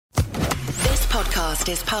podcast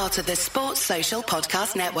is part of the Sports Social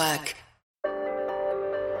Podcast Network.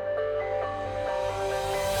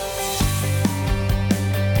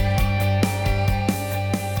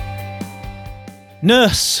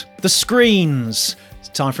 Nurse, the screens. It's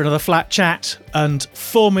time for another flat chat, and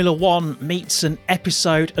Formula One meets an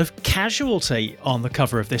episode of Casualty on the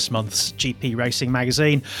cover of this month's GP Racing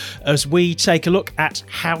magazine as we take a look at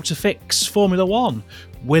how to fix Formula One.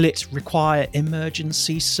 Will it require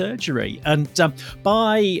emergency surgery? And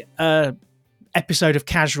by episode of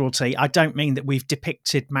Casualty, I don't mean that we've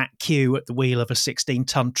depicted Matt Q at the wheel of a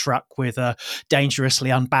 16-ton truck with a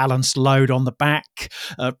dangerously unbalanced load on the back,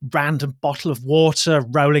 a random bottle of water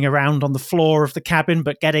rolling around on the floor of the cabin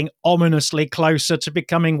but getting ominously closer to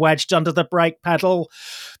becoming wedged under the brake pedal.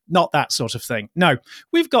 Not that sort of thing. No,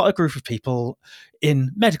 we've got a group of people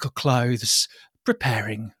in medical clothes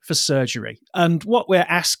preparing for surgery. And what we're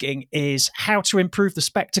asking is how to improve the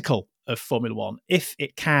spectacle of Formula One, if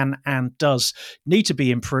it can and does need to be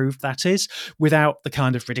improved, that is, without the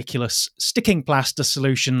kind of ridiculous sticking plaster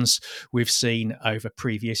solutions we've seen over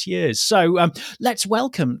previous years. So let's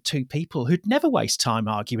welcome two people who'd never waste time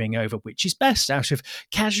arguing over which is best out of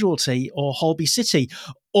Casualty or Holby City,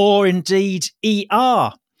 or indeed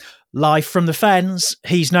ER. Live from the fens,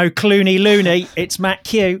 he's no Clooney Looney, it's Matt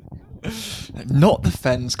Q. Not the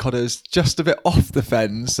fens, Codders, just a bit off the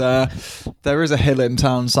fens. There is a hill in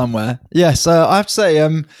town somewhere. Yes, I have to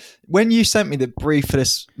say, when you sent me the brief for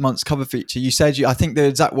this month's cover feature, you said, I think the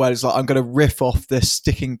exact word is like, I'm going to riff off this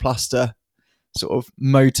sticking plaster sort of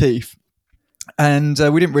motif. And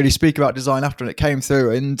we didn't really speak about design after it came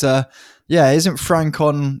through. And isn't Frank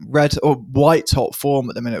on red or white hot form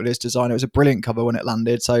at the minute with his design? It was a brilliant cover when it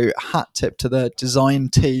landed. So hat tip to the design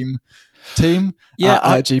team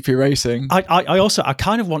at GP Racing. I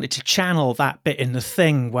kind of wanted to channel that bit in The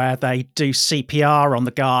Thing where they do CPR on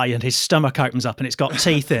the guy and his stomach opens up and it's got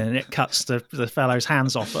teeth in and it cuts the fellow's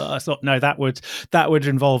hands off. But I thought, no, that would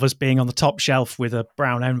involve us being on the top shelf with a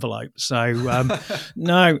brown envelope. So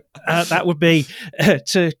no, that would be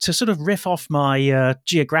to sort of riff off my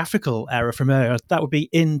geographical error from earlier. That would be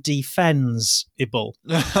indefensible.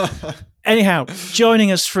 Anyhow,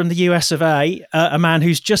 joining us from the US of A, a man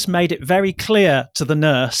who's just made it very clear to the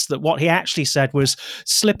nurse that what he actually said was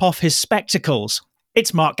slip off his spectacles.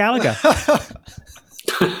 It's Mark Gallagher.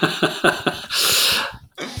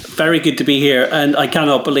 Very good to be here, and I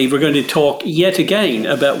cannot believe we're going to talk yet again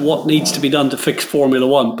about what needs to be done to fix Formula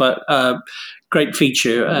One, but great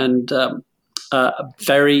feature and a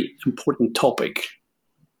very important topic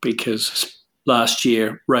because last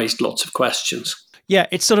year raised lots of questions. Yeah,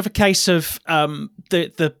 it's sort of a case of in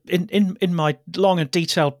my long and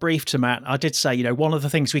detailed brief to Matt, I did say, one of the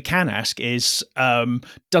things we can ask is,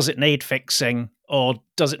 does it need fixing or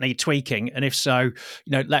does it need tweaking? And if so,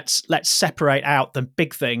 let's separate out the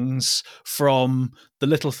big things from the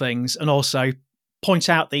little things and also point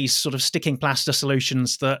out these sort of sticking plaster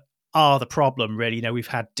solutions that are the problem, really. We've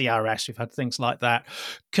had DRS, we've had things like that.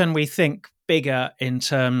 Can we think bigger in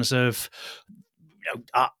terms of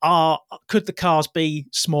could the cars be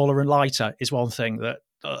smaller and lighter is one thing that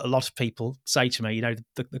a lot of people say to me.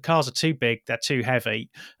 The cars are too big, they're too heavy,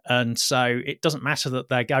 and so it doesn't matter that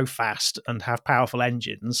they go fast and have powerful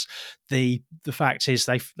engines. The fact is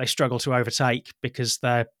they struggle to overtake because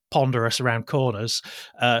they're ponderous around corners,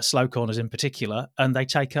 slow corners in particular, and they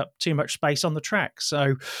take up too much space on the track.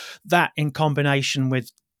 So that, in combination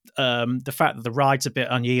with the fact that the ride's a bit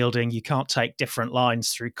unyielding, you can't take different lines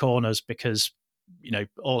through corners because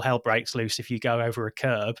all hell breaks loose if you go over a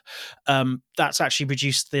curb. That's actually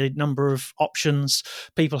reduced the number of options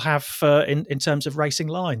people have in terms of racing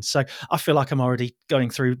lines. So I feel like I'm already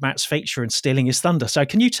going through Matt's feature and stealing his thunder. So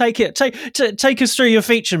can you take us through your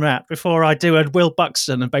feature, Matt, before I do a Will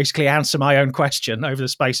Buxton and basically answer my own question over the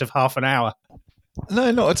space of half an hour?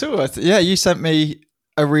 No, not at all. You sent me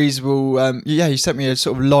a reasonable. You sent me a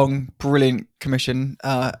sort of long, brilliant commission.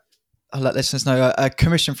 I'll let listeners know a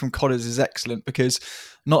commission from Codders is excellent because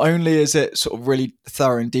not only is it sort of really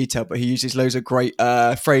thorough and detailed, but he uses loads of great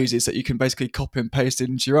phrases that you can basically copy and paste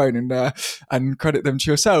into your own and credit them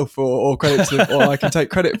to yourself or credit to them, or I can take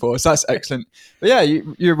credit for. So that's excellent. But yeah,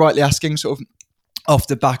 you're rightly asking sort of off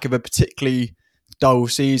the back of a particularly dull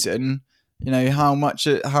season, how much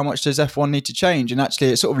does F1 need to change? And actually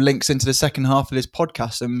it sort of links into the second half of this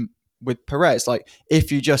podcast and with Perez, like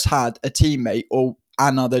if you just had a teammate or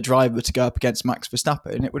another driver to go up against Max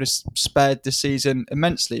Verstappen, it would have spared the season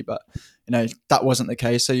immensely. But that wasn't the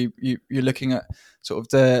case. So you're looking at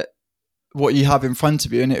sort of what you have in front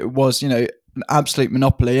of you, and it was an absolute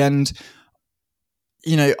monopoly. And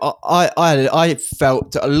I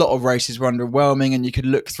felt that a lot of races were underwhelming, and you could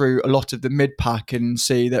look through a lot of the mid pack and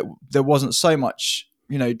see that there wasn't so much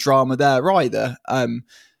drama there either. And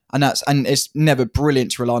it's never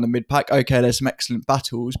brilliant to rely on the mid pack. Okay, there's some excellent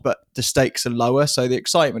battles, but the stakes are lower, so the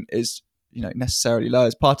excitement is necessarily low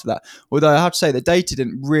as part of that. Although I have to say the data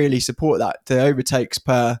didn't really support that. The overtakes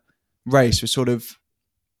per race was sort of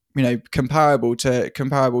comparable to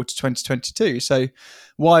 2022. So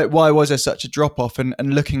why was there such a drop off? And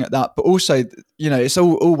looking at that, but also it's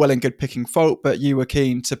all well and good picking fault, but you were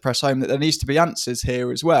keen to press home that there needs to be answers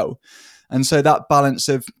here as well. And so that balance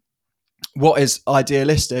of what is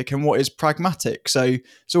idealistic and what is pragmatic. So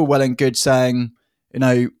it's all well and good saying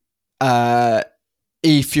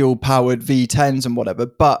e-fuel powered V10s and whatever,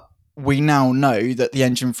 but we now know that the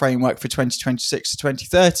engine framework for 2026 to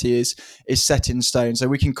 2030 is set in stone. So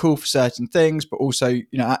we can call for certain things, but also,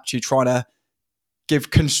 actually trying to give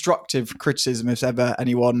constructive criticism if ever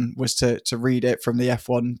anyone was to read it from the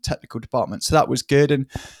F1 technical department. So that was good.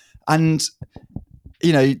 And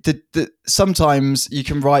sometimes you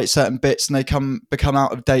can write certain bits and they become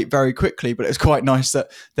out of date very quickly, but it's quite nice that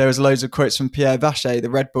there was loads of quotes from Pierre Vacher, the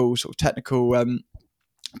Red Bull sort of technical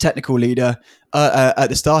leader at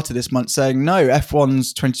the start of this month, saying no,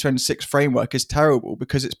 F1's 2026 framework is terrible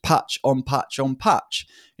because it's patch on patch on patch.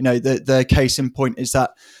 The case in point is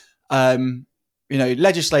that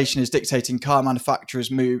legislation is dictating car manufacturers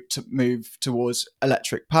move towards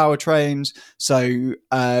electric powertrains. So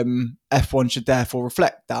F1 should therefore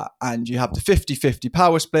reflect that. And you have the 50-50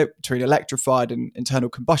 power split between electrified and internal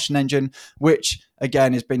combustion engine, which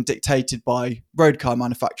again has been dictated by road car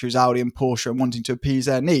manufacturers, Audi and Porsche, and wanting to appease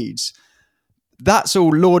their needs. That's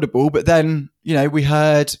all laudable. But then, we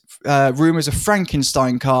heard rumours of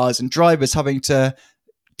Frankenstein cars and drivers having to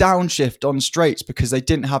downshift on straights because they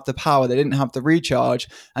didn't have the power, they didn't have the recharge.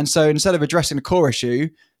 And so instead of addressing the core issue,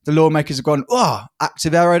 the lawmakers have gone,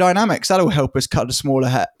 active aerodynamics, that'll help us cut a smaller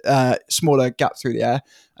gap through the air.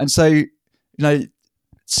 And so,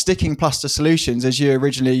 sticking plaster solutions, as you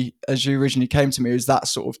originally came to me, is that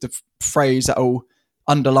sort of the phrase that will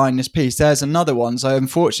underline this piece. There's another one. So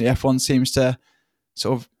unfortunately, F1 seems to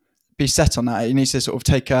sort of be set on that. You need to sort of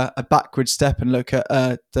take a backward step and look at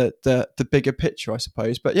the bigger picture, I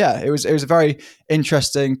suppose. But yeah, it was a very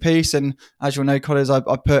interesting piece. And as you'll know, Collins, I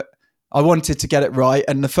wanted to get it right,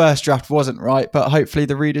 and the first draft wasn't right, but hopefully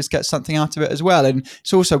the readers get something out of it as well. And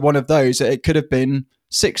it's also one of those that it could have been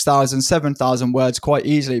 6,000, 7,000 words quite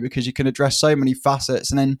easily, because you can address so many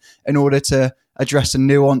facets. And then in order to address the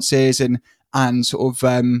nuances and sort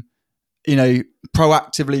of,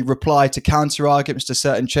 proactively reply to counter arguments to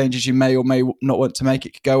certain changes you may or may not want to make,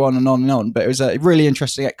 it could go on and on and on. But it was a really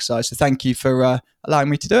interesting exercise. So thank you for allowing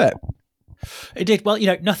me to do it. It did. Well,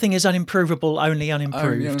 nothing is unimprovable, only unimproved.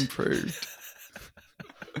 Only unimproved.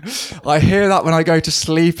 I hear that when I go to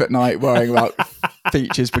sleep at night worrying about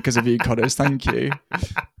features because of you, Connors. Thank you.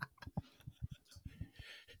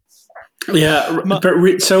 Yeah,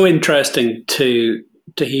 but so interesting to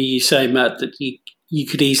hear you say, Matt, that you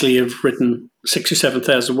could easily have written 6,000 or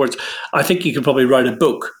 7,000 words. I think you could probably write a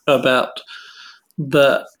book about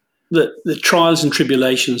the trials and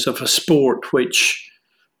tribulations of a sport which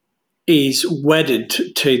is wedded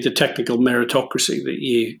to the technical meritocracy that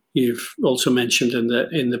you've also mentioned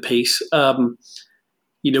in the piece.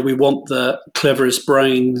 We want the cleverest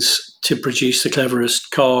brains to produce the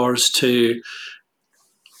cleverest cars, to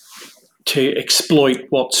exploit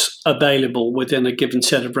what's available within a given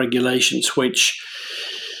set of regulations, which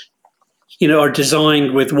are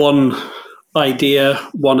designed with one idea,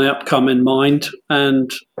 one outcome in mind.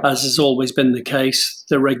 And as has always been the case,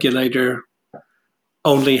 the regulator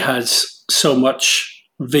only has so much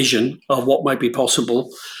vision of what might be possible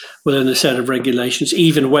within a set of regulations.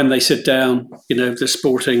 Even when they sit down, the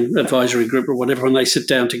sporting advisory group or whatever, when they sit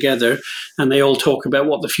down together and they all talk about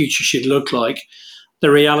what the future should look like, the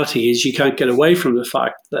reality is you can't get away from the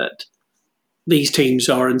fact that these teams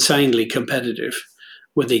are insanely competitive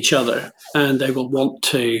with each other, and they will want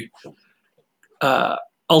to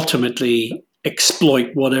ultimately exploit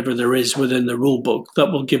whatever there is within the rule book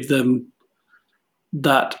that will give them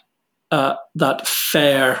that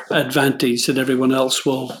fair advantage that everyone else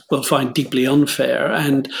will find deeply unfair.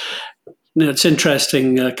 And it's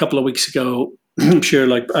interesting. A couple of weeks ago, I'm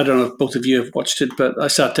sure, I don't know if both of you have watched it, but I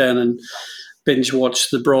sat down and binge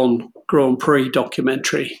watched the Brawn Grand Prix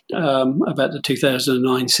documentary about the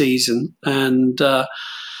 2009 season, and the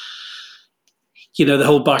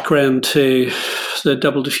whole background to the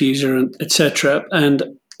double diffuser and etc. And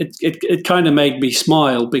it kind of made me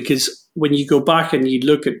smile, because when you go back and you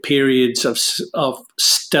look at periods of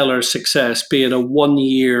stellar success, be it a 1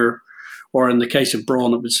 year or in the case of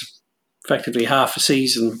Brawn, it was effectively half a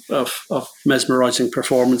season of mesmerising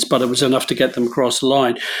performance, but it was enough to get them across the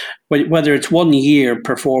line. Whether it's 1 year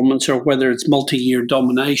performance or whether it's multi-year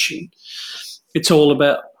domination, it's all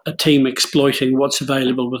about a team exploiting what's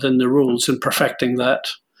available within the rules and perfecting that,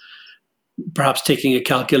 perhaps taking a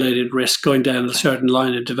calculated risk, going down a certain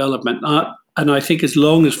line of development. And I think as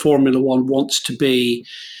long as Formula One wants to be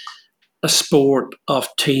a sport of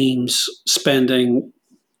teams spending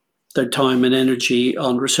their time and energy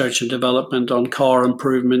on research and development, on car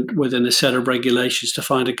improvement within a set of regulations to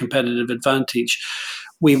find a competitive advantage,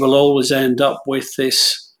 we will always end up with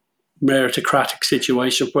this meritocratic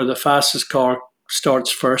situation where the fastest car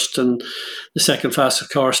starts first and the second fastest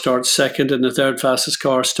car starts second and the third fastest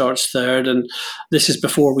car starts third. And this is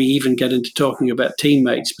before we even get into talking about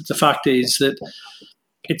teammates. But the fact is that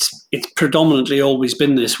it's predominantly always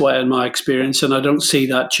been this way in my experience, and I don't see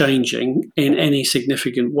that changing in any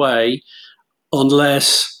significant way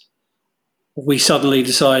unless we suddenly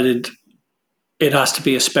decided it has to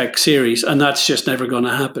be a spec series, and that's just never going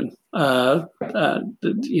to happen.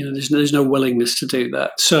 There's no willingness to do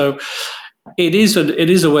that. So it is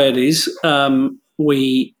the way it is.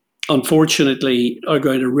 We unfortunately are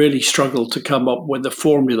going to really struggle to come up with a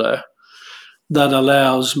formula that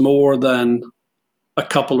allows more than a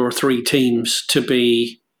couple or three teams to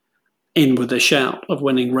be in with a shout of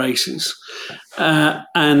winning races.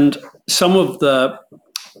 And some of the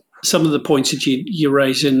points that you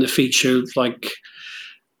raise in the feature, like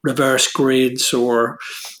reverse grids or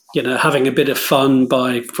having a bit of fun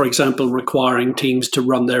by, for example, requiring teams to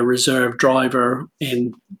run their reserve driver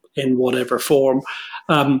in whatever form.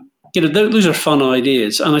 Those are fun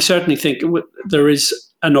ideas, and I certainly think there is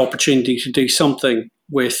an opportunity to do something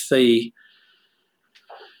with the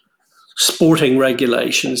sporting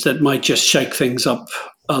regulations that might just shake things up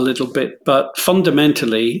a little bit. But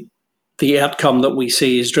fundamentally, the outcome that we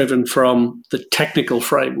see is driven from the technical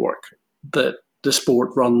framework that the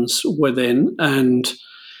sport runs within. And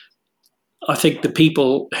I think the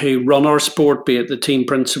people who run our sport, be it the team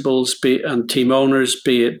principals and team owners,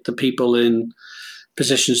 be it the people in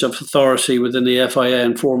positions of authority within the FIA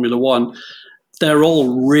and Formula One, they're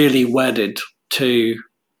all really wedded to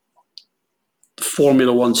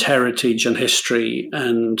Formula One's heritage and history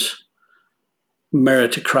and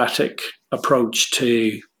meritocratic approach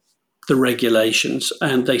to the regulations,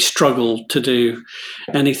 and they struggle to do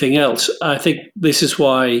anything else. I think this is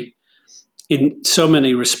why, in so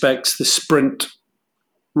many respects, the sprint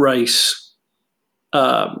race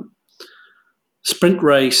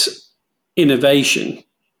innovation,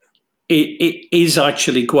 it is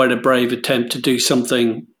actually quite a brave attempt to do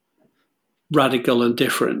something radical and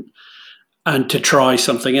different, and to try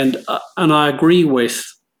something. And I agree with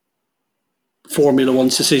Formula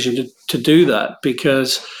One's decision to do that,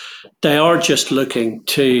 because they are just looking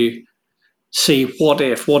to see what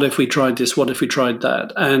if we tried this, what if we tried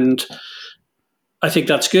that. And I think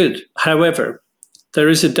that's good. However, there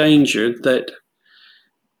is a danger that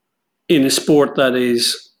in a sport that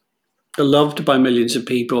is loved by millions of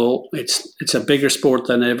people, it's a bigger sport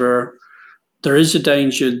than ever, there is a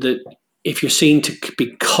danger that if you're seen to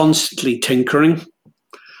be constantly tinkering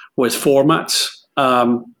with formats,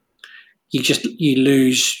 you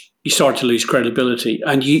start to lose credibility,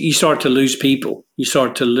 and you start to lose people. You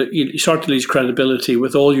start to lose credibility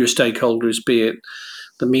with all your stakeholders, be it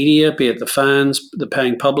the media, be it the fans, the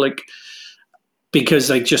paying public, because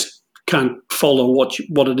they just can't follow what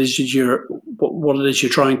it is you're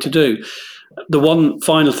trying to do. The one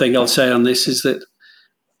final thing I'll say on this is that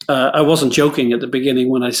I wasn't joking at the beginning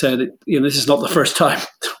when I said this is not the first time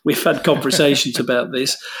we've had conversations about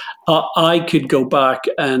this. I could go back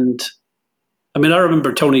and, I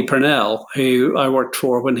remember Tony Purnell, who I worked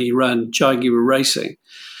for when he ran Jaguar Racing.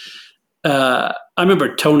 I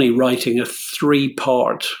remember Tony writing a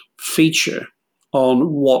 3-part feature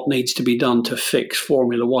on what needs to be done to fix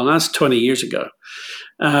Formula One. That's 20 years ago.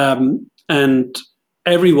 And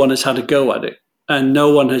everyone has had a go at it, and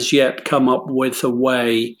no one has yet come up with a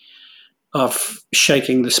way of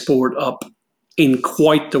shaking the sport up in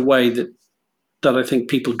quite the way that I think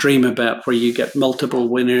people dream about, where you get multiple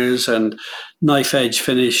winners and knife edge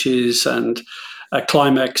finishes and a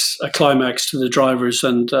climax to the drivers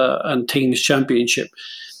and teams championship.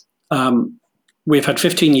 We've had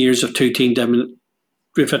 15 years of two-team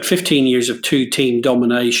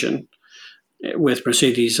domination with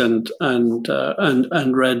Mercedes and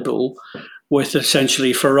Red Bull, with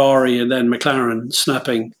essentially Ferrari and then McLaren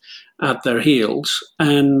snapping at their heels.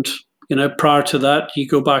 And prior to that, you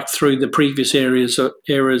go back through the previous eras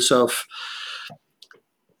of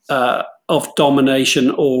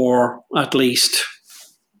domination, or at least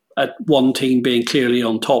at one team being clearly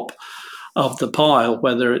on top of the pile,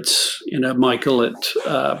 whether it's Michael at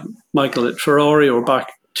Ferrari or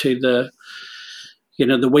back to the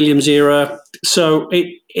the Williams era. So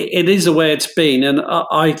it is the way it's been, and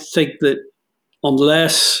I think that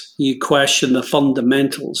unless you question the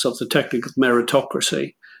fundamentals of the technical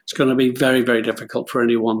meritocracy, it's going to be very, very difficult for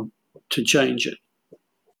anyone to change it.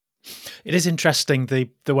 It is interesting the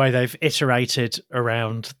way they've iterated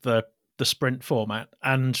around the sprint format,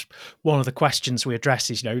 and one of the questions we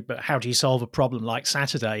address is, but how do you solve a problem like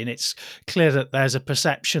Saturday? And it's clear that there's a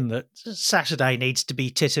perception that Saturday needs to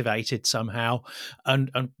be titivated somehow.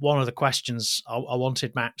 And one of the questions I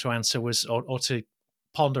wanted Matt to answer was, or to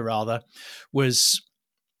ponder rather, was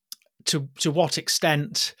to what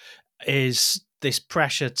extent is this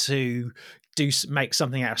pressure to make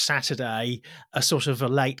something out of Saturday a sort of a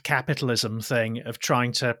late capitalism thing of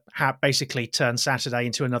trying to basically turn Saturday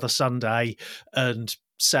into another Sunday and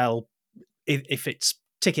sell, if it's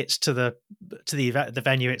tickets to the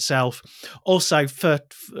venue itself. Also, for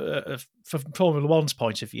Formula One's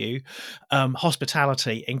point of view,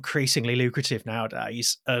 hospitality increasingly lucrative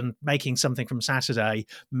nowadays, and making something from Saturday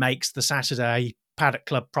makes the Saturday Paddock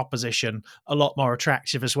Club proposition a lot more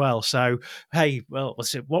attractive as well. So, hey, well,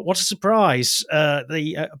 what a surprise!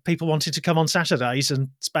 The people wanted to come on Saturdays and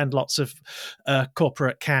spend lots of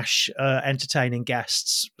corporate cash entertaining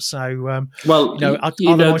guests. So, are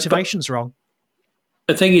the motivations wrong?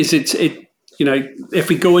 The thing is, if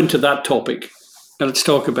we go into that topic, and let's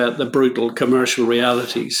talk about the brutal commercial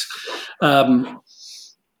realities. When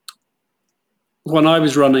I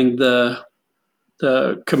was running the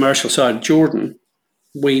commercial side of Jordan,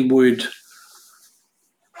 we would,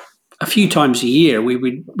 a few times a year, we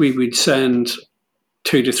would send $2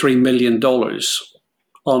 to $3 million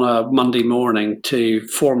on a Monday morning to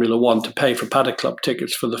Formula One to pay for Paddock Club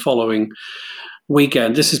tickets for the following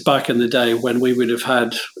weekend. This is back in the day when we would have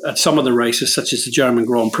had, at some of the races, such as the German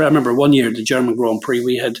Grand Prix. I remember one year at the German Grand Prix,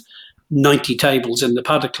 we had 90 tables in the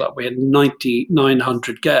Paddock Club. We had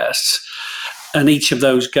 900 guests, and each of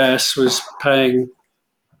those guests was paying,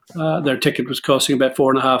 their ticket was costing about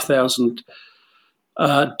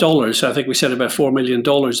 $4,500. I think we said about $4 million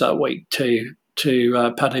that week to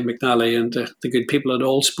Paddy McNally and the good people at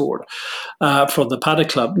All Sport for the Paddock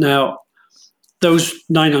Club. Now, those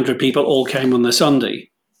 900 people all came on the Sunday.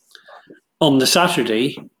 On the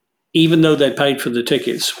Saturday, even though they paid for the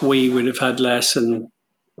tickets, we would have had less than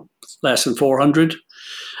 400.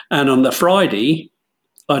 And on the Friday,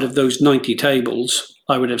 out of those 90 tables,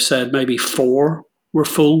 I would have said maybe 4 were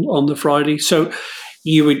full on the Friday. So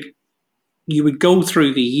you would go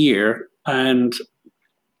through the year and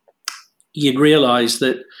you'd realize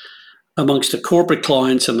that amongst the corporate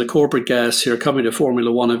clients and the corporate guests who are coming to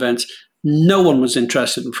Formula One events, no one was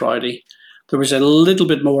interested in Friday. There was a little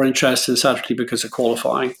bit more interest in Saturday because of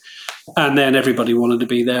qualifying. And then everybody wanted to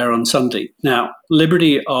be there on Sunday. Now,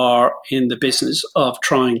 Liberty are in the business of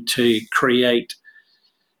trying to create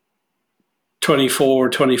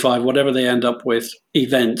 24, 25, whatever they end up with,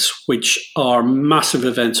 events, which are massive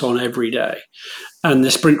events on every day. And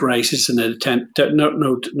the sprint race is an attempt,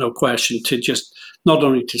 no question, to just not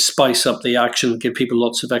only to spice up the action, give people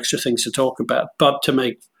lots of extra things to talk about, but to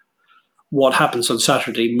make what happens on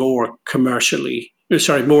Saturday more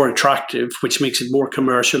attractive, which makes it more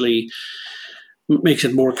commercially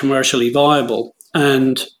viable.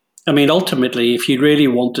 And I mean, ultimately, if you really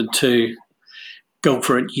wanted to go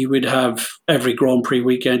for it, you would have every Grand Prix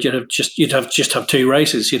weekend. You'd have 2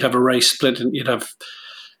 races. You'd have a race split, and you'd have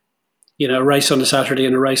a race on the Saturday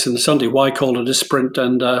and a race on the Sunday. Why call it a sprint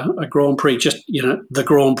and a Grand Prix? Just the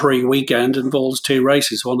Grand Prix weekend involves 2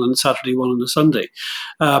 races, one on the Saturday, one on the Sunday.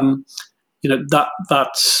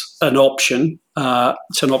 That's an option.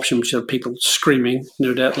 It's an option which are people screaming,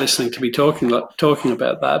 no doubt, listening to me talking about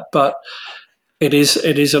that. But it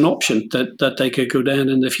is an option that they could go down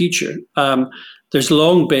in the future. There's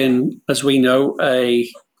long been, as we know, a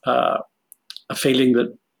feeling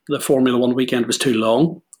that the Formula One weekend was too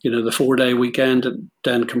long. The 4-day weekend, and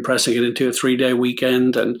then compressing it into a 3-day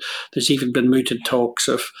weekend. And there's even been mooted talks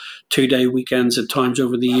of 2-day weekends at times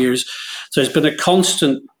over the years. So there's been a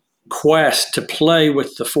constant quest to play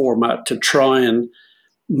with the format to try and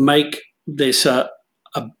make this a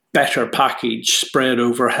better package spread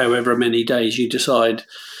over however many days you decide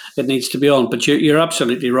it needs to be on. But you're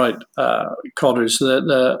absolutely right, Cotters.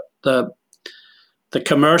 The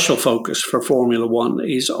commercial focus for Formula One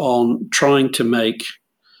is on trying to make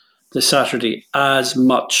the Saturday as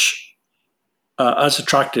much as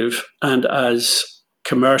attractive and as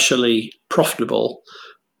commercially profitable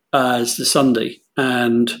as the Sunday.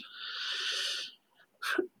 And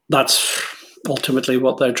that's ultimately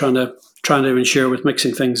what they're trying to ensure with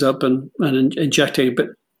mixing things up and injecting a bit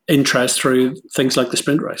interest through things like the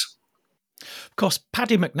sprint race. Of course,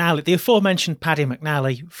 Paddy McNally, the aforementioned Paddy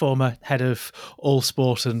McNally, former head of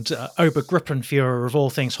Allsport and Obergruppenführer of all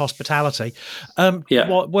things hospitality,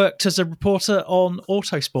 worked as a reporter on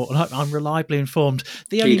Autosport, and I'm reliably informed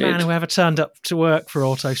the only man who ever turned up to work for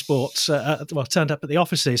Autosport, turned up at the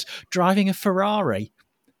offices driving a Ferrari.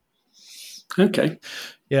 Okay.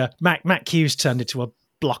 Yeah, Matt Hughes turned into a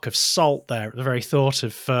block of salt there at the very thought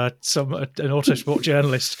of an Autosport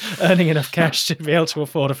journalist earning enough cash to be able to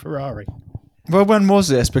afford a Ferrari. Well, when was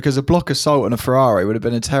this? Because a block of salt and a Ferrari would have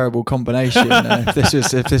been a terrible combination if this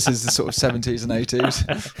is the sort of 70s and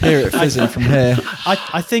 80s. Hear it fizzing from here.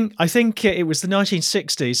 I think it was the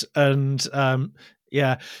 1960s, and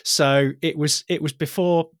so it was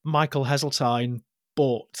before Michael Heseltine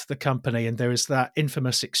bought the company, and there was that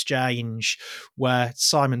infamous exchange where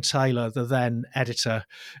Simon Taylor, the then editor,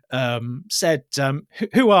 said,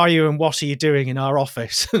 "Who are you and what are you doing in our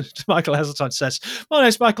office?" Michael Heseltine says, "My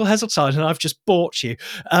name's Michael Heseltine and I've just bought you."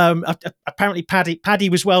 Apparently Paddy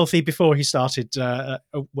was wealthy before he started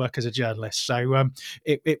work as a journalist, so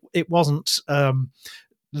it wasn't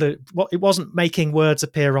it wasn't making words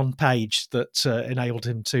appear on page that enabled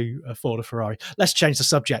him to afford a Ferrari. Let's change the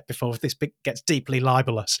subject before this gets deeply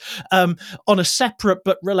libelous. On a separate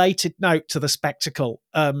but related note to the spectacle,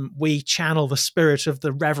 we channel the spirit of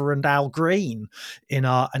the Reverend Al Green in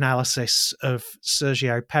our analysis of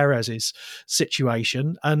Sergio Perez's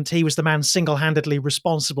situation, and he was the man single-handedly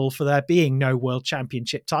responsible for there being no World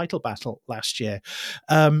Championship title battle last year.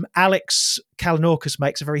 Alex Kalinauckas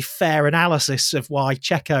makes a very fair analysis of why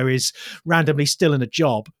Checo is randomly still in a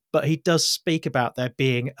job, but he does speak about there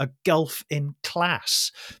being a gulf in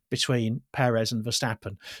class between Perez and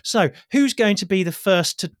Verstappen. So who's going to be the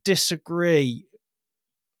first to disagree?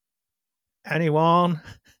 Anyone?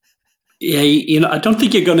 Yeah, I don't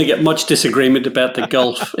think you're going to get much disagreement about the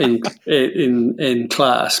gulf in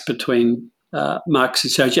class between Max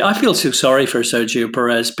and Sergio. I feel so sorry for Sergio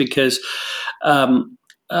Perez because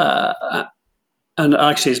and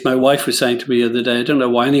actually, as my wife was saying to me the other day, I don't know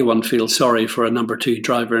why anyone feels sorry for a number 2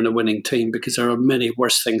 driver in a winning team, because there are many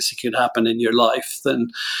worse things that could happen in your life than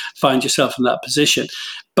find yourself in that position.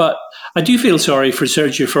 But I do feel sorry for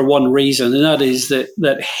Sergio for one reason, and that is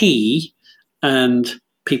that he and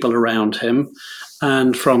people around him,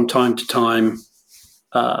 and from time to time,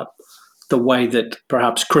 the way that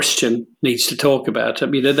perhaps Christian needs to talk about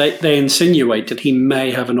it, they insinuate that he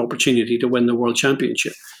may have an opportunity to win the World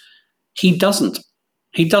Championship. He doesn't.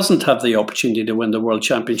 He doesn't have the opportunity to win the World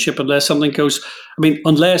Championship unless something goes.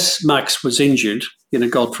 Unless Max was injured,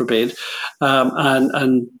 God forbid,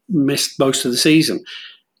 and missed most of the season.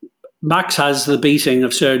 Max has the beating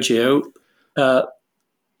of Sergio.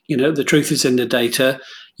 The truth is in the data.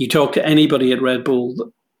 You talk to anybody at Red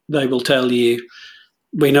Bull, they will tell you,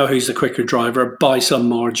 we know who's the quicker driver by some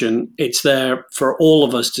margin. It's there for all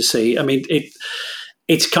of us to see.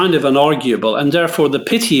 It's kind of unarguable, and therefore the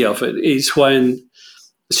pity of it is when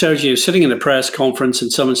Sergio is sitting in a press conference and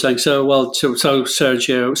someone's saying, so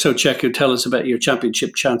Sergio, so Checo, tell us about your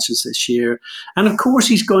championship chances this year. And of course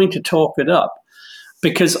he's going to talk it up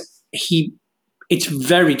because it's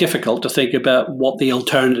very difficult to think about what the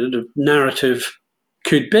alternative narrative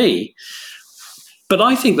could be. But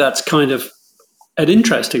I think that's kind of an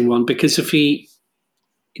interesting one, because if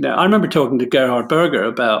I remember talking to Gerhard Berger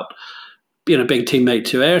about being teammate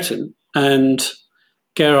to Ayrton, and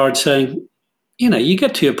Gerhard saying, you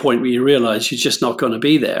get to a point where you realize you're just not going to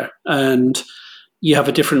be there, and you have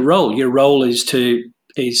a different role. Your role is to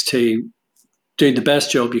do the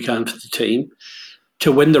best job you can for the team,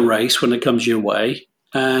 to win the race when it comes your way,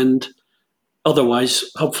 and otherwise,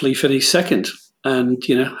 hopefully, finish second and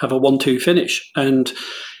have a 1-2 finish. And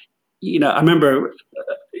I remember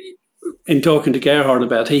in talking to Gerhard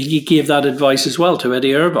about it, he gave that advice as well to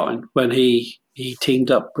Eddie Irvine when he teamed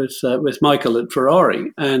up with Michael at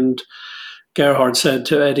Ferrari. And Gerhard said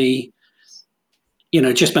to Eddie,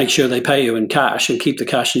 just make sure they pay you in cash and keep the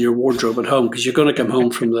cash in your wardrobe at home, because you're going to come home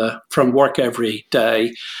from work every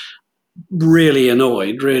day really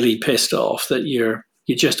annoyed, really pissed off that you're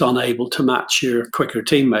just unable to match your quicker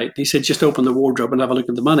teammate. He said, just open the wardrobe and have a look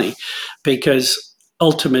at the money, because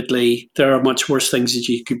ultimately there are much worse things that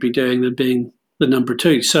you could be doing than being the number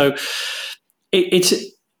 2. So it's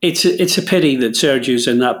a pity that Sergio's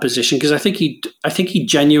in that position, because I think he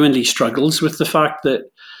genuinely struggles with the fact that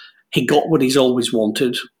he got what he's always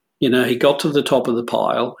wanted. He got to the top of the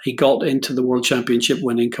pile. He got into the World Championship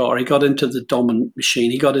winning car. He got into the dominant machine.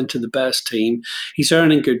 He got into the best team. He's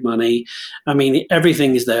earning good money.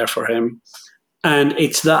 Everything is there for him. And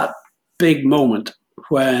it's that big moment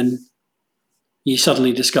when you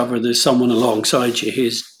suddenly discover there's someone alongside you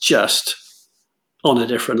who's just on a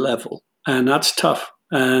different level. And that's tough.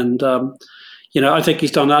 And, I think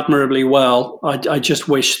he's done admirably well. I just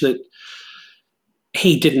wish that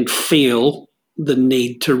he didn't feel the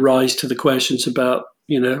need to rise to the questions about,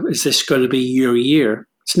 is this going to be your year?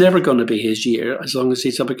 It's never going to be his year as long as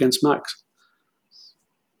he's up against Max.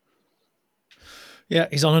 Yeah,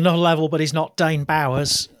 he's on another level, but he's not Dane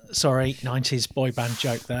Bowers. Sorry, 90s boy band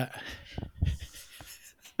joke there.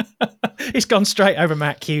 He's gone straight over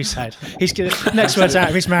Matt Hughes' head. Next words out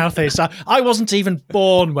of his mouth is, I wasn't even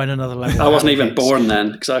born when another level. I wasn't even born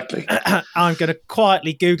then, exactly. I'm going to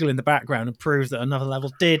quietly Google in the background and prove that another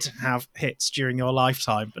level did have hits during your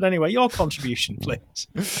lifetime. But anyway, your contribution,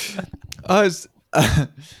 please. I was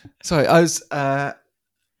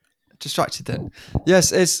distracted then.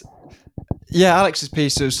 Yes, Alex's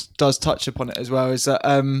piece does touch upon it as well. Is that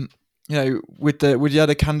with the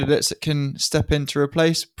other candidates that can step in to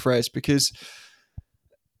replace Perez, because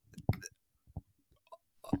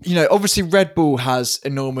obviously Red Bull has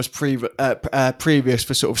enormous previous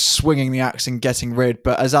for sort of swinging the axe and getting rid.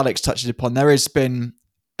 But as Alex touched upon, there has been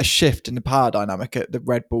a shift in the power dynamic at the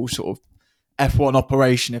Red Bull sort of F1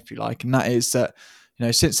 operation, if you like, and that is that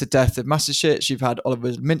since the death of Massachusetts, you've had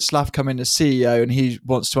Oliver Mintzlaff come in as CEO, and he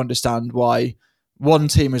wants to understand why one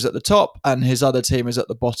team is at the top and his other team is at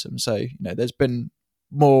the bottom. So, there's been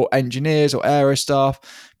more engineers or aero staff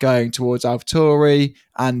going towards AlphaTauri,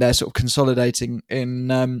 and they're sort of consolidating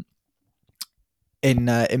in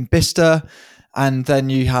Bicester. And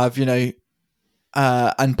then you have,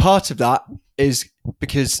 and part of that is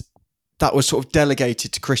because that was sort of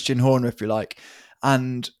delegated to Christian Horner, if you like.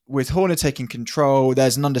 And with Horner taking control,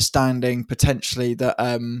 there's an understanding potentially that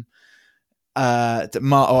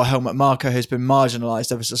Helmut Marko has been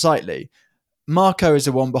marginalised ever so slightly. Marko is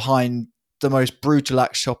the one behind the most brutal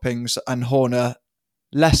axe choppings, and Horner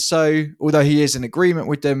less so. Although he is in agreement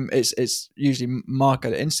with them, it's usually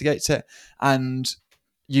Marko that instigates it. And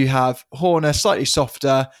you have Horner slightly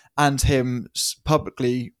softer, and him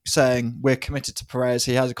publicly saying we're committed to Perez.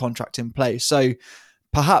 He has a contract in place, so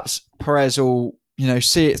perhaps Perez will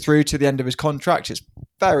see it through to the end of his contract. It's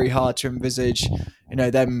very hard to envisage,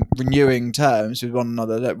 them renewing terms with one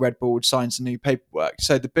another, that Red Bull would sign some new paperwork.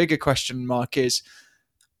 So the bigger question mark is,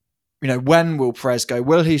 when will Perez go?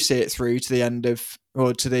 Will he see it through to the end of,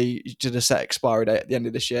 or to the set expiry date at the end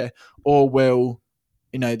of this year? Or will,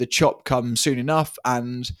 the chop come soon enough,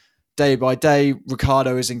 and day by day,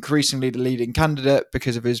 Ricciardo is increasingly the leading candidate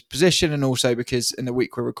because of his position, and also because in the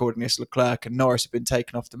week we're recording this, Leclerc and Norris have been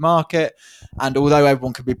taken off the market. And although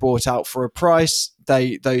everyone could be bought out for a price,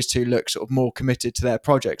 those two look sort of more committed to their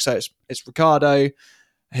project. So it's Ricciardo,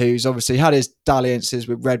 who's obviously had his dalliances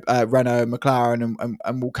with Renault and McLaren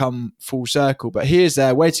and will come full circle. But he is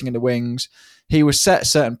there waiting in the wings. He was set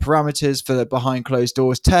certain parameters for the behind closed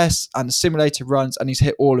doors tests and the simulator runs, and he's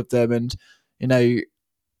hit all of them.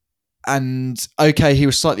 And okay, he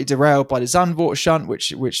was slightly derailed by the Zandvoort shunt,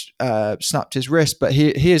 which snapped his wrist, but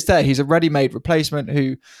he is there. He's a ready-made replacement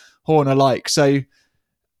who Horner likes. So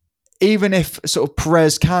even if sort of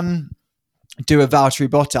Perez can do a Valtteri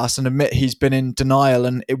Bottas and admit he's been in denial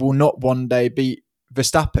and it will not one day beat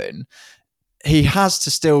Verstappen, he has to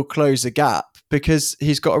still close the gap because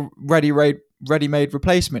he's got a ready-made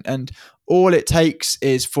replacement. And all it takes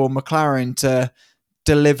is for McLaren to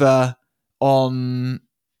deliver on...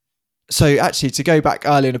 So actually, to go back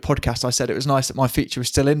earlier in the podcast, I said it was nice that my feature was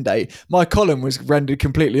still in date. My column was rendered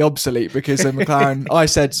completely obsolete because of McLaren. I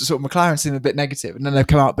said sort of McLaren seemed a bit negative, and then they've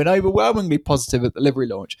come out been overwhelmingly positive at the livery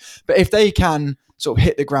launch. But if they can sort of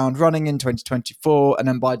hit the ground running in 2024, and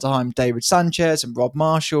then by the time David Sanchez and Rob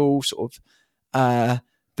Marshall sort of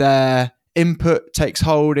their input takes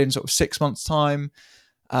hold in sort of 6 months' time,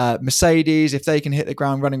 Mercedes, if they can hit the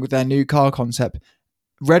ground running with their new car concept,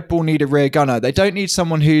 Red Bull need a rear gunner. They don't need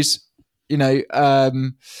someone who's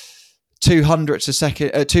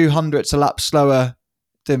 200ths a lap slower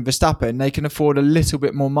than Verstappen. They can afford a little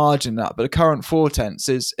bit more margin than that, but the current 4/10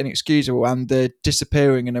 is inexcusable, and they're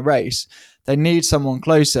disappearing in a race. They need someone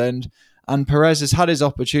closer, and Perez has had his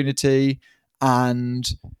opportunity, and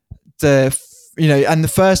the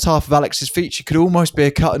first half of Alex's feature could almost be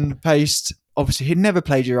a cut and paste. Obviously, he'd never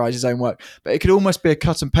plagiarised his own work, but it could almost be a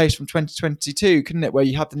cut and paste from 2022, couldn't it? Where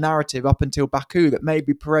you have the narrative up until Baku that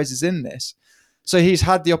maybe Perez is in this. So he's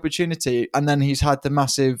had the opportunity, and then he's had the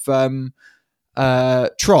massive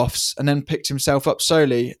troughs, and then picked himself up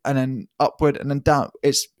slowly, and then upward, and then down.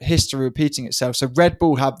 It's history repeating itself. So Red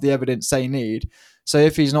Bull have the evidence they need. So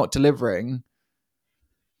if he's not delivering,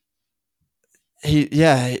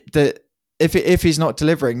 if he's not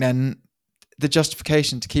delivering, then the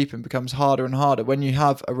justification to keep him becomes harder and harder when you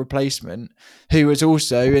have a replacement who is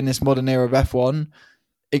also, in this modern era of F1,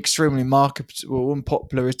 extremely marketable and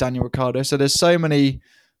popular as Daniel Ricciardo. So there's so many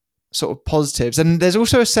sort of positives, and there's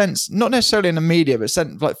also a sense, not necessarily in the media, but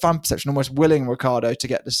sense like fan perception, almost willing Ricciardo to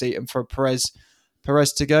get the seat and for Perez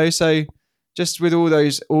to go. So just with all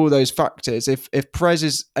those factors, if Perez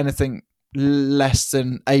is anything less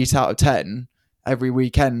than 8 out of 10 every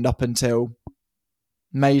weekend up until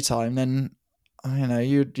May time, then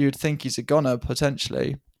you'd think he's a goner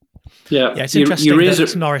potentially. Yeah, it's interesting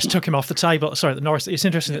that Norris took him off the table. Sorry, it's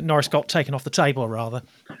interesting that Norris got taken off the table, rather.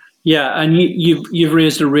 Yeah, and you've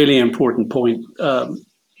raised a really important point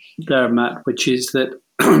there, Matt, which is that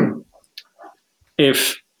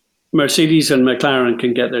if Mercedes and McLaren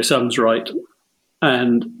can get their sums right,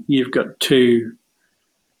 and you've got two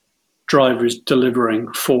drivers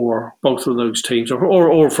delivering for both of those teams,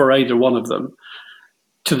 or for either one of them,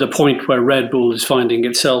 to the point where Red Bull is finding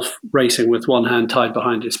itself racing with one hand tied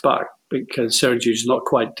behind its back because Sergio's not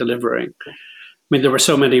quite delivering. I mean, there were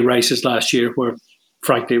so many races last year where,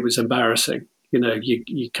 frankly, it was embarrassing. You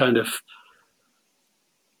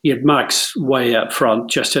had Max way up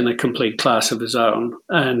front, just in a complete class of his own,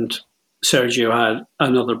 and Sergio had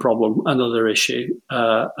another problem, another issue,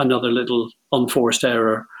 another little unforced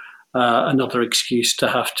error, another excuse to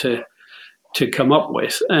have to come up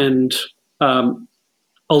with, and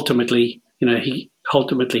ultimately,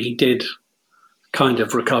 he did kind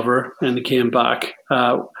of recover and he came back.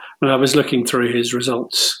 When I was looking through his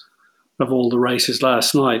results of all the races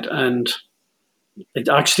last night, and it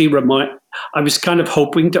actually I was kind of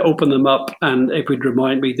hoping to open them up and it would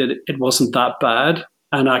remind me that it wasn't that bad,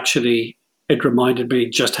 and actually it reminded me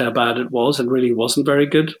just how bad it was and really wasn't very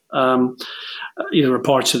good. There were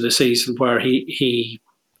parts of the season where he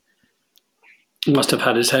must have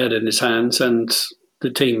had his head in his hands, and the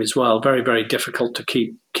team as well. Very, very difficult to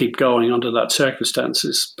keep going under that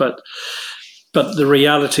circumstances. But the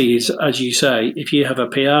reality is, as you say, if you have a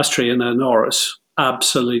Piastri and a Norris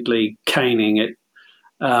absolutely caning it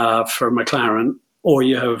for McLaren, or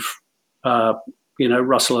you have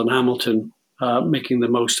Russell and Hamilton making the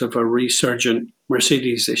most of a resurgent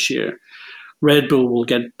Mercedes this year, Red Bull will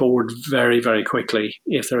get bored very, very quickly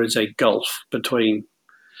if there is a gulf between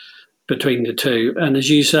the two. And as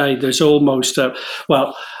you say, there's almost I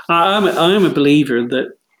am a believer that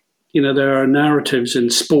there are narratives in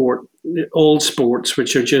sport, all sports,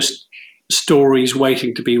 which are just stories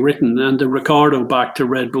waiting to be written, and the Ricciardo back to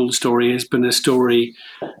Red Bull story has been a story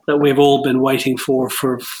that we've all been waiting for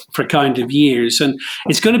kind of years. And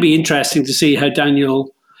it's going to be interesting to see how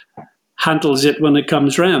Daniel handles it when it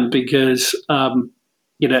comes round, because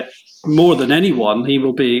more than anyone, he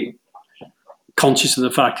will be conscious of the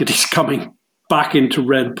fact that he's coming back into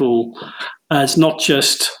Red Bull as not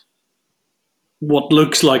just what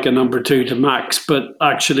looks like a number two to Max, but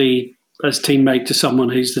actually as teammate to someone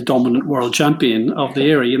who's the dominant world champion of the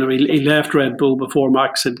era. He left Red Bull before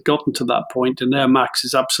Max had gotten to that point, and now Max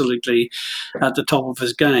is absolutely at the top of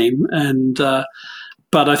his game. And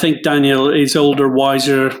but I think Daniel is older,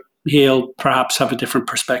 wiser. He'll perhaps have a different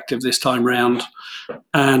perspective this time round.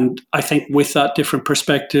 And I think with that different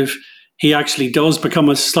perspective, he actually does become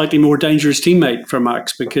a slightly more dangerous teammate for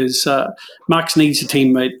Max, because Max needs a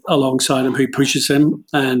teammate alongside him who pushes him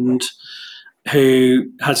and who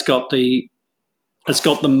has got the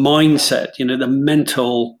mindset, the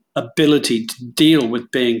mental ability to deal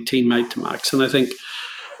with being teammate to Max. And I think,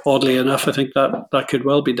 oddly enough, that could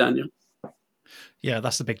well be Daniel. Yeah,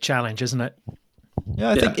 that's the big challenge, isn't it?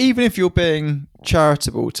 Yeah, I think even if you're being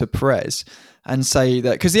charitable to Perez and say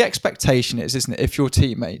that, because the expectation is, isn't it, if you're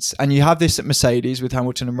teammates, and you have this at Mercedes with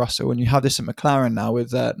Hamilton and Russell, and you have this at McLaren now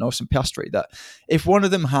with Norris and Piastri, that if one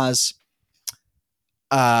of them has,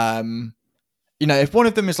 if one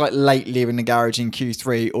of them is like late leaving the garage in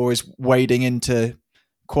Q3 or is wading into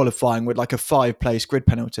qualifying with like a 5-place grid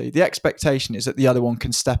penalty, the expectation is that the other one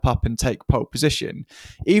can step up and take pole position.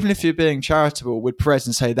 Even if you're being charitable with Perez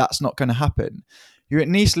and say that's not going to happen, you at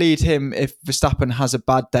least lead him, if Verstappen has a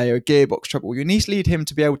bad day or gearbox trouble, you at least lead him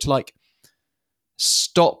to be able to like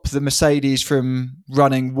stop the Mercedes from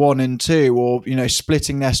running 1 and 2, or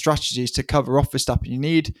splitting their strategies to cover off Verstappen.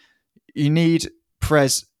 You need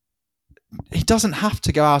Perez. He doesn't have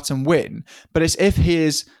to go out and win, but it's if he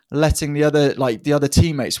is letting the other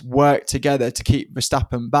teammates work together to keep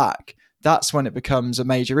Verstappen back, that's when it becomes a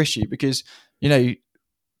major issue. Because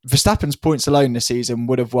Verstappen's points alone this season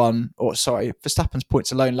would have won, Verstappen's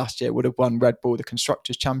points alone last year would have won Red Bull the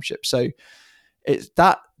Constructors' Championship. So it's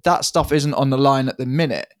that stuff isn't on the line at the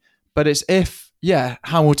minute. But it's if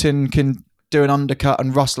Hamilton can do an undercut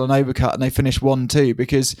and Russell an overcut and they finish 1-2,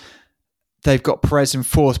 because they've got Perez in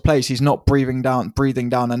fourth place. He's not breathing down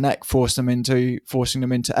their neck, forcing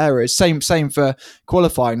them into errors. Same for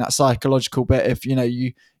qualifying. That psychological bit. If you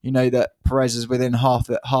know that Perez is within half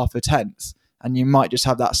a tenth, and you might just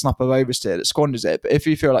have that snap of oversteer that squanders it. But if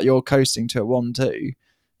you feel like you're coasting to a 1-2,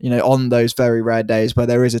 on those very rare days where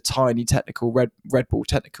there is a tiny technical Red Bull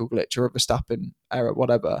technical glitch or a Verstappen error,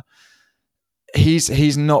 whatever,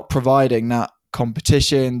 he's not providing that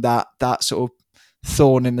competition, that sort of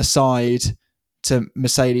thorn in the side to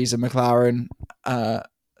Mercedes and McLaren.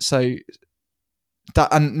 So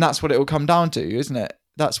that's what it will come down to, isn't it?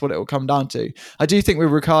 That's what it will come down to. I do think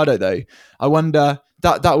with Ricciardo, though, I wonder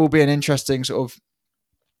that will be an interesting sort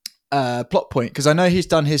of plot point, because I know he's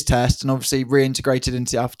done his test and obviously reintegrated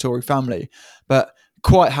into the AlphaTauri family, but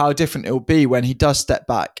quite how different it will be when he does step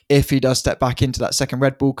back, if he does step back into that second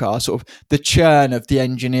Red Bull car, sort of the churn of the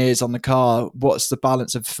engineers on the car, what's the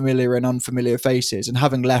balance of familiar and unfamiliar faces, and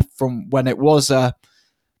having left from when it was a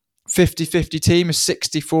 50-50 team, a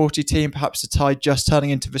 60-40 team, perhaps a tie just turning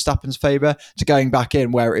into Verstappen's favour, to going back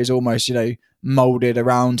in where it is almost, moulded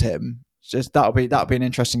around him. Just that'll be an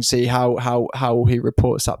interesting to see how he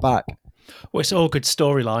reports that back. Well, it's all good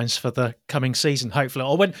storylines for the coming season, hopefully,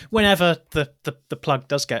 or whenever the plug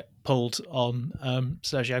does get pulled on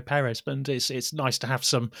Sergio Perez. But it's nice to have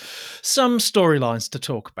some storylines to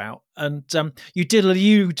talk about. And you did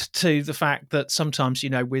allude to the fact that sometimes,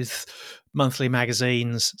 with monthly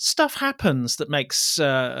magazines, stuff happens that makes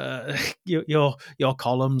your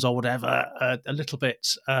columns or whatever a little bit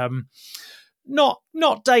not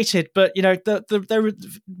dated, but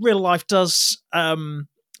the real life does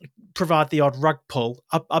provide the odd rug pull.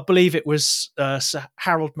 I believe it was Sir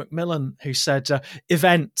Harold Macmillan who said,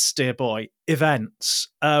 "Events, dear boy, events."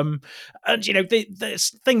 And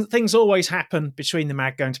things always happen between the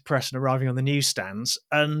mag going to press and arriving on the newsstands.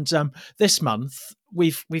 And this month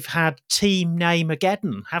we've had Team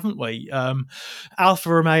Name-ageddon, haven't we? Alfa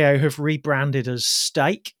Romeo have rebranded as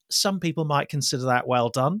Steak. Some people might consider that well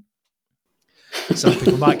done. Some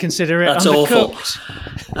people might consider it That's undercooked.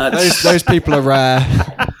 Awful. Those people are rare.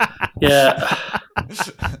 Yeah.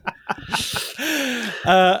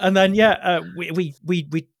 And then we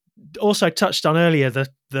also touched on earlier the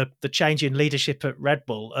change in leadership at Red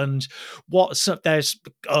Bull, and there's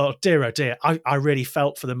oh dear, I really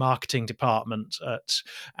felt for the marketing department at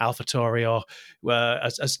AlphaTauri, or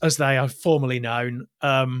as they are formerly known,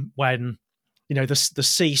 when the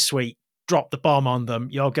C-suite drop the bomb on them.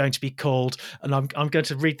 You're going to be called, and I'm going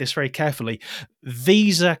to read this very carefully,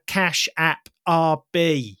 Visa Cash App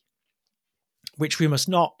RB, which we must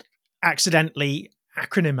not accidentally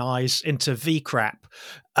acronymize into VCRAP.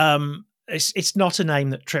 It's not a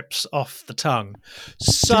name that trips off the tongue.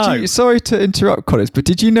 So, sorry to interrupt, Collins, but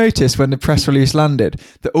did you notice when the press release landed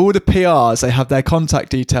that all the PRs, they have their contact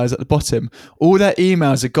details at the bottom, all their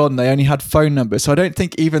emails are gone, they only had phone numbers, so I don't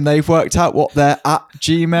think even they've worked out what their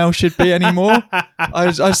 @Gmail should be anymore.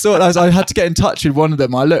 I thought I had to get in touch with one of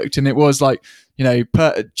them. I looked and it was like,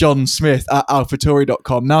 John Smith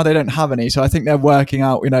 @alphatori.com. Now they don't have any, so I think they're working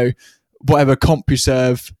out, whatever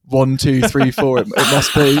CompuServe 1, 2, 3, 4 it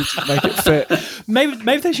must be to make it fit.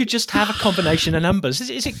 Maybe they should just have a combination of numbers.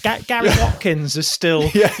 Is it Gary Watkins is still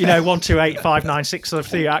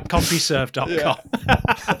 1285963 at CompuServe.com?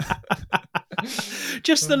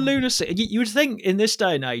 Just the lunacy. You would think in this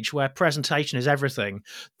day and age where presentation is everything,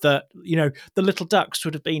 that the little ducks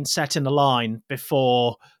would have been set in a line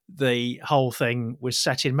before the whole thing was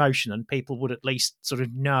set in motion, and people would at least sort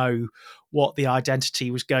of know what the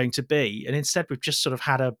identity was going to be. And instead we've just sort of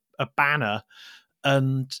had a banner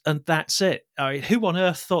and that's it. I mean, who on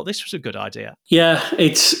earth thought this was a good idea? Yeah,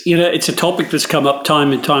 it's a topic that's come up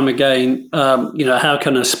time and time again. How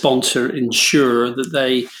can a sponsor ensure that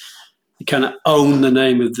they kind of own the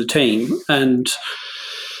name of the team? And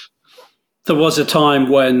there was a time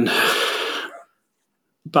when,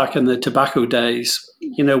 back in the tobacco days,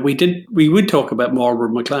 we would talk about Marlboro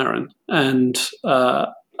McLaren and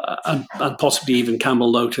possibly even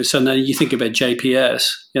Campbell Lotus, and then you think about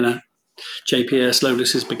JPS. JPS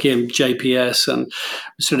Lotus became JPS, and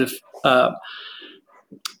sort of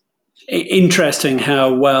interesting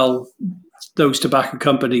how well those tobacco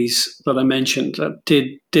companies that I mentioned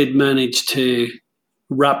did manage to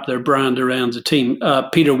wrap their brand around the team.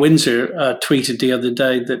 Peter Windsor tweeted the other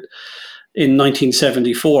day that in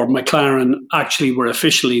 1974, McLaren actually were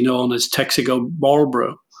officially known as Texaco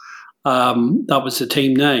Marlboro. That was the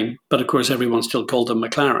team name, but of course everyone still called them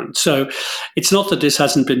McLaren. So it's not that this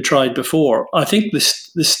hasn't been tried before. I think the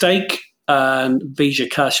Stake and Visa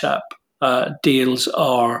Cash App deals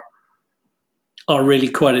are really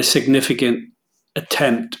quite a significant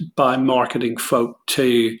attempt by marketing folk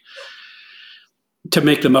to to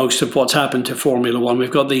make the most of what's happened to Formula One.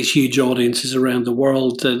 We've got these huge audiences around the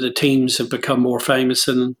world. The teams have become more famous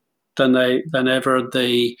than ever.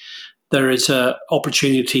 There is a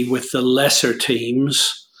opportunity with the lesser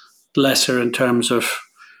teams, lesser in terms of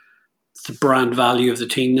the brand value of the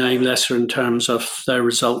team name, lesser in terms of their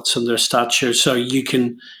results and their stature. So you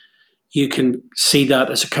can see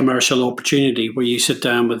that as a commercial opportunity where you sit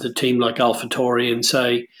down with a team like AlphaTauri and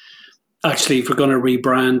say, actually, if we're going to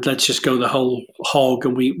rebrand, let's just go the whole hog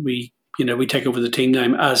and we take over the team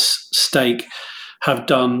name, as Stake have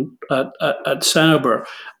done at Sauber.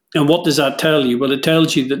 And what does that tell you? Well, it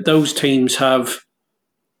tells you that those teams have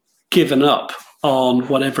given up on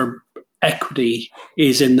whatever equity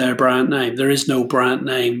is in their brand name. There is no brand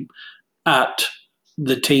name at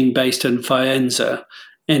the team based in Faenza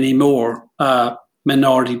anymore.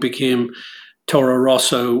 Minardi became Toro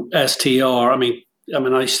Rosso STR. I mean,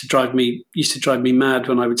 it used to drive me mad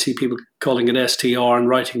when I would see people calling it STR and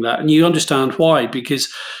writing that. And you understand why,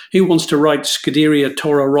 because who wants to write Scuderia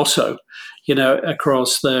Toro Rosso,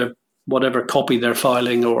 across the whatever copy they're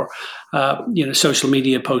filing or social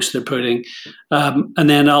media posts they're putting, and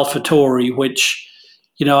then AlphaTauri, which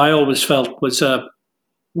I always felt was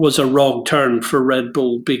a wrong turn for Red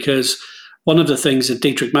Bull, because one of the things that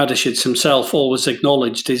Dietrich Mateschitz himself always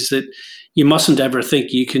acknowledged is that you mustn't ever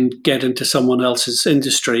think you can get into someone else's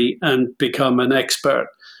industry and become an expert.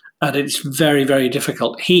 And it's very, very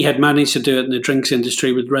difficult. He had managed to do it in the drinks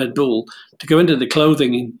industry with Red Bull. To go into the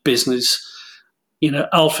clothing business,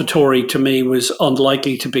 AlphaTauri to me was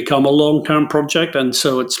unlikely to become a long-term project. And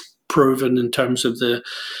so it's proven in terms of the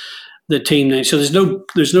team name. So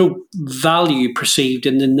there's no value perceived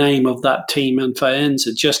in the name of that team in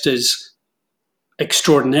Faenza, just as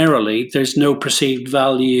extraordinarily there's no perceived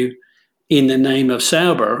value in the name of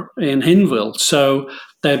Sauber in Hinwil. So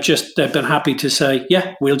they've been happy to say,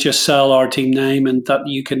 yeah, we'll just sell our team name and that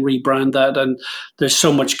you can rebrand that. And there's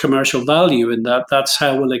so much commercial value in that. That's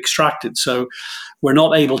how we'll extract it. So we're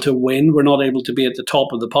not able to win. We're not able to be at the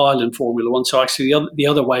top of the pile in Formula One. So actually the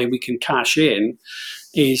other way we can cash in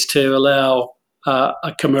is to allow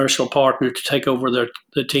a commercial partner to take over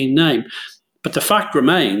the team name. But the fact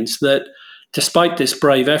remains that despite this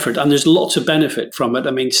brave effort, and there's lots of benefit from it.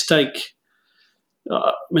 I mean, Stake,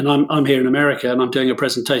 I'm here in America and I'm doing a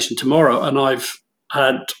presentation tomorrow, and I've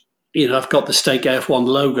got the Stake F1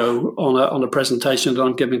 logo on a presentation that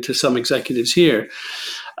I'm giving to some executives here.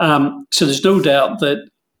 So there's no doubt that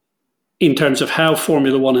in terms of how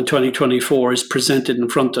Formula One in 2024 is presented in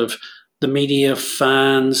front of the media,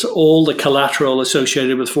 fans, all the collateral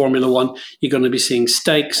associated with Formula One, you're going to be seeing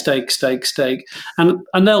Stake,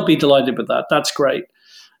 and they'll be delighted with that. That's great.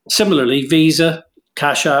 Similarly, Visa,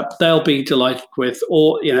 Cash App, they'll be delighted with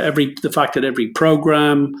the fact that every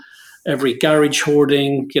program, every garage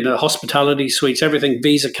hoarding, hospitality suites, everything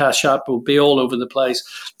Visa, Cash App will be all over the place.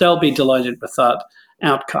 They'll be delighted with that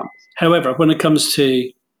outcome. However, when it comes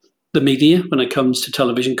to the media, when it comes to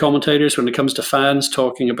television commentators, when it comes to fans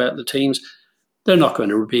talking about the teams, they're not going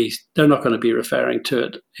to be referring to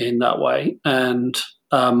it in that way, and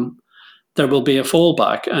there will be a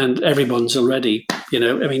fallback. And everyone's already,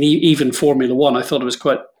 even Formula One. I thought it was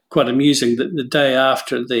quite amusing that the day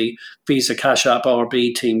after the Visa Cash App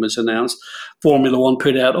RB team was announced, Formula One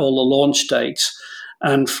put out all the launch dates,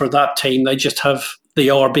 and for that team, they just have the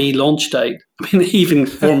RB launch date. I mean, even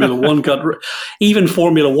Formula One got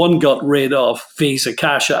rid of Visa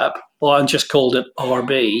Cash App, and just called it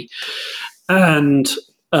RB. And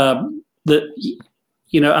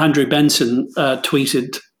Andrew Benson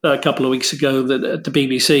tweeted a couple of weeks ago that at the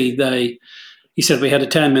BBC he said we had a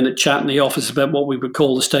 10-minute chat in the office about what we would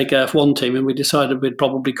call the Stake F1 team, and we decided we'd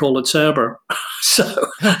probably call it Sauber. So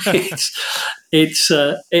it's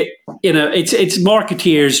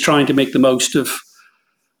marketeers trying to make the most of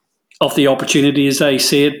the opportunity as they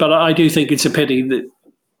see it. But I do think it's a pity that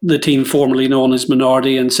the team formerly known as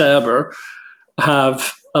Minardi and Sauber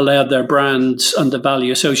have allowed their brands and the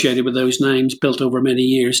value associated with those names built over many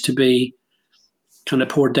years to be kind of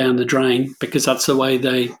poured down the drain, because that's the way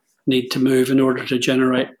they need to move in order to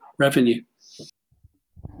generate revenue.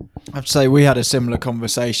 I have to say we had a similar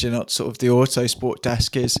conversation at sort of the Autosport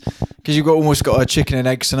desk, is because you've almost got a chicken and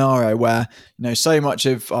egg scenario where so much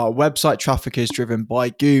of our website traffic is driven by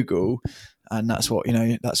Google, and that's what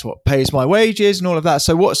pays my wages and all of that.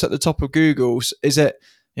 So what's at the top of Google's? Is it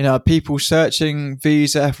people searching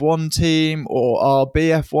Visa F1 team or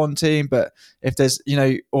RB F1 team? But if there's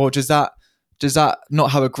or does that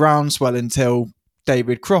not have a groundswell until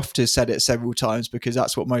David Croft has said it several times, because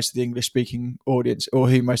that's what most of the English-speaking audience, or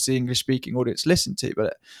who most of the English-speaking audience listen to.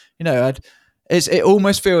 But it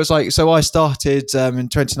almost feels like, so I started in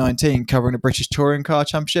 2019 covering the British Touring Car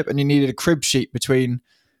Championship, and you needed a crib sheet between,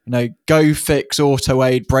 go fix, auto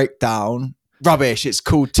aid, breakdown, rubbish. It's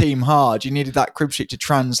called Team Hard. You needed that crib sheet to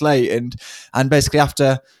translate, and basically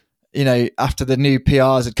after the new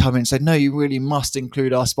PRs had come in and said, no, you really must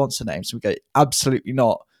include our sponsor names. We go, absolutely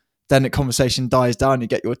not. Then the conversation dies down. You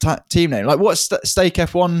get your team name. Like, what's Stake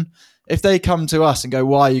F1? If they come to us and go,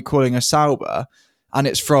 why are you calling us Sauber? And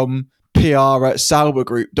it's from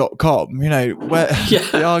PR@saubergroup.com, where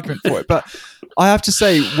the argument for it. But I have to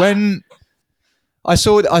say, when I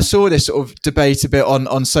saw this sort of debate a bit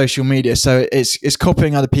on social media, so it's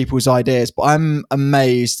copying other people's ideas, but I'm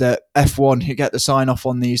amazed that F1, who get the sign off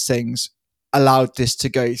on these things, allowed this to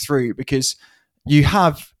go through, because you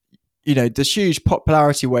have this huge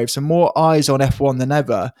popularity wave, so more eyes on F1 than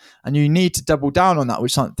ever, and you need to double down on that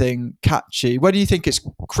with something catchy. Whether you think it's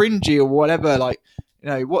cringy or whatever,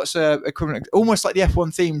 what's a equivalent, almost like the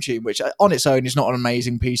F1 theme tune, which on its own is not an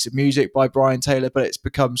amazing piece of music by Brian Taylor, but it's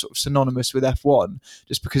become sort of synonymous with F1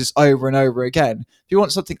 just because it's over and over again. If you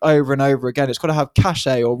want something over and over again, it's got to have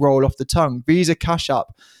cachet or roll off the tongue. Visa Cash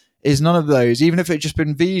Up is none of those, even if it had just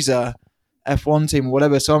been Visa F1 team or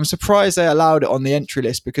whatever. So I'm surprised they allowed it on the entry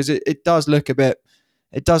list, because it does look a bit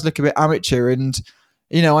amateur. And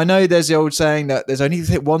I know there's the old saying that there's only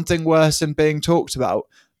one thing worse than being talked about,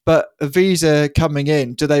 but a Visa coming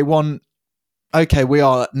in, do they want, okay, we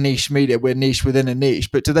are niche media, we're niche within a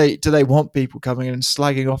niche, but do they want people coming in and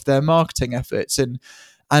slagging off their marketing efforts? And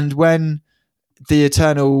when the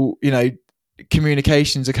eternal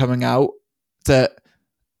communications are coming out that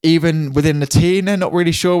even within the team, they're not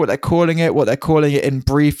really sure what they're calling it in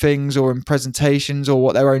briefings or in presentations, or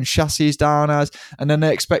what their own chassis is down as. And then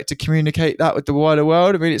they expect to communicate that with the wider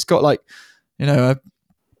world. I mean, it's got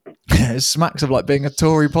it smacks of like being a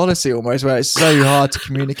Tory policy almost, where it's so hard to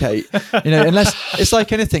communicate, unless it's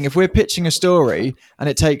like anything. If we're pitching a story and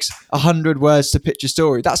it takes 100 words to pitch a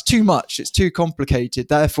story, that's too much. It's too complicated.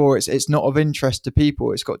 Therefore, it's not of interest to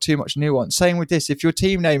people. It's got too much nuance. Same with this. If your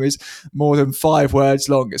team name is more than 5 words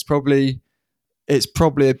long, it's probably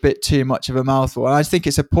a bit too much of a mouthful. And I think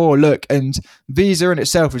it's a poor look. And Visa in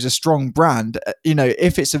itself is a strong brand.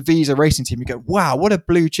 If it's a Visa racing team, you go, wow, what a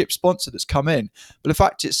blue chip sponsor that's come in. But the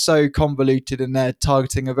fact it's so convoluted and they're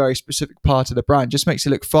targeting a very specific part of the brand just makes it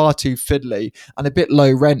look far too fiddly and a bit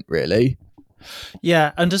low rent, really.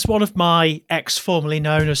 Yeah, and as one of my formerly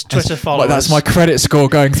known as Twitter followers... that's my credit score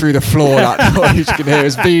going through the floor. That noise you can hear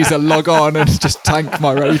is Visa log on and just tank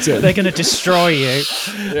my rating. They're going to destroy you.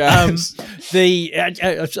 Yes.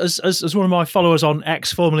 As one of my followers on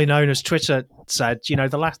X, formerly known as Twitter, said,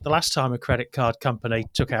 the last time a credit card company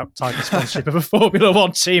took out title sponsorship of a Formula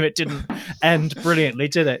One team, it didn't end brilliantly,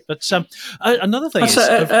 did it? But another thing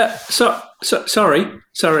sorry.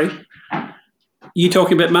 You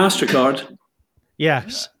talking about MasterCard?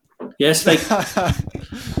 Yes. Yes, they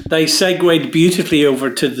segued beautifully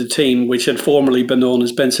over to the team which had formerly been known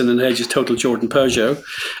as Benson and Hedges Total Jordan Peugeot.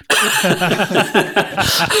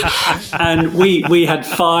 And we had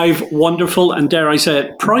 5 wonderful and, dare I say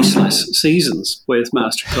it, priceless seasons with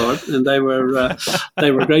MasterCard, and they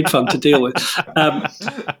were great fun to deal with.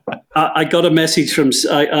 I got a message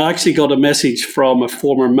I actually got a message from a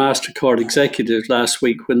former MasterCard executive last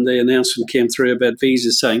week when the announcement came through about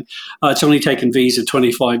Visa, saying it's only taken Visa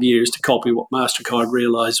 25 years to copy what MasterCard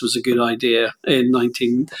realized was a good idea in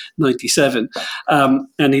 1997.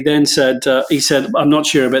 And he then said, I'm not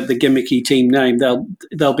sure about the gimmicky team name.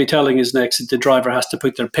 They'll be telling us next that the driver has to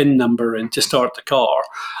put their PIN number in to start the car,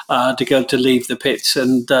 to leave the pits,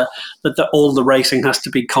 and that all the racing has to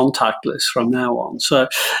be contactless from now on. So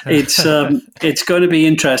it's going to be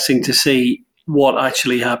interesting to see what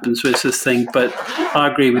actually happens with this thing. But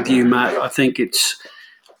I agree with you, Matt. I think it's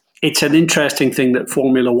an interesting thing that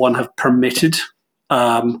Formula One have permitted.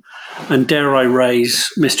 And dare I raise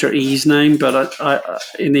Mr. E's name, but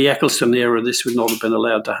in the Eccleston era, this would not have been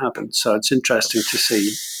allowed to happen. So it's interesting to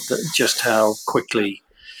see just how quickly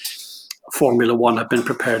Formula One have been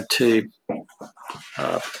prepared to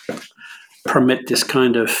permit this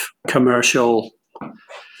kind of commercial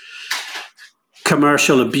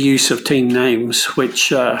abuse of team names,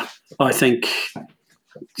 which I think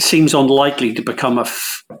seems unlikely to become a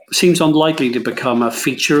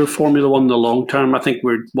feature of Formula One in the long term. I think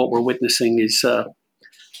what we're witnessing is a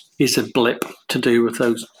blip to do with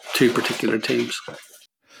those 2 particular teams.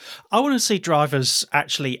 I want to see drivers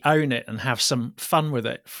actually own it and have some fun with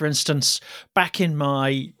it. For instance, back in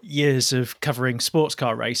my years of covering sports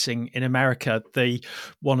car racing in America,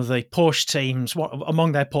 one of the Porsche teams,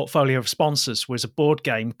 among their portfolio of sponsors, was a board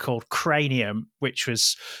game called Cranium, which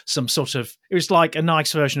was it was like a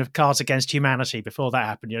nice version of Cards Against Humanity before that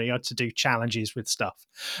happened. You had to do challenges with stuff.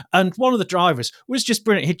 And one of the drivers was just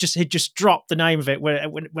brilliant. He'd just drop the name of it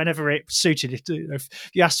whenever it suited.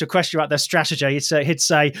 If you asked a question about their strategy, he'd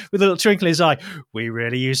say with a little twinkle in his eye, "We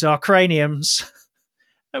really use our craniums."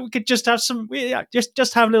 And we could just have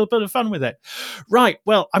just have a little bit of fun with it. Right.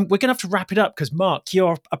 Well, we're going to have to wrap it up because Mark,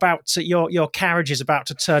 your carriage is about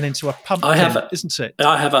to turn into a pumpkin, isn't it?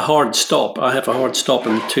 I have a hard stop.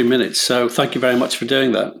 In 2 minutes. So thank you very much for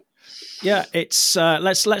doing that. Yeah, it's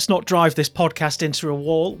let's not drive this podcast into a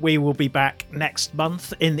wall. We will be back next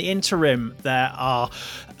month. In the interim, there are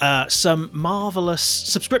some marvelous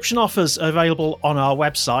subscription offers available on our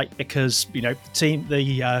website because the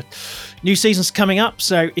new season's coming up.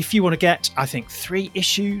 So if you want to get, I think, 3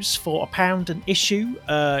 issues for £1 an issue,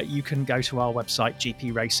 you can go to our website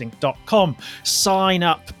gpracing.com. Sign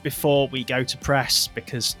up before we go to press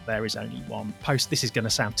because there is only one post. This is going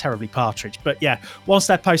to sound terribly partridge, but yeah, once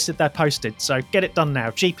they're posted, they're posted. So get it done now,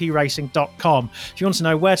 gpracing.com. If you want to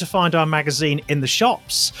know where to find our magazine in the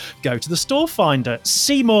shops, go to the store finder,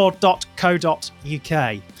 seymour.co.uk.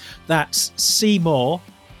 That's Seymour,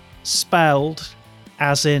 spelled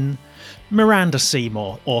as in Miranda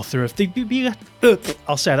Seymour, author of the Bugatti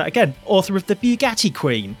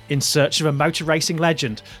Queen, in search of a motor racing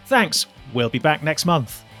legend. Thanks. We'll be back next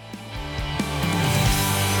month.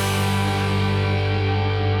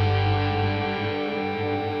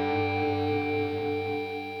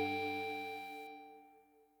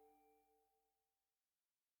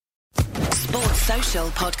 Sports Social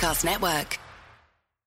Podcast Network.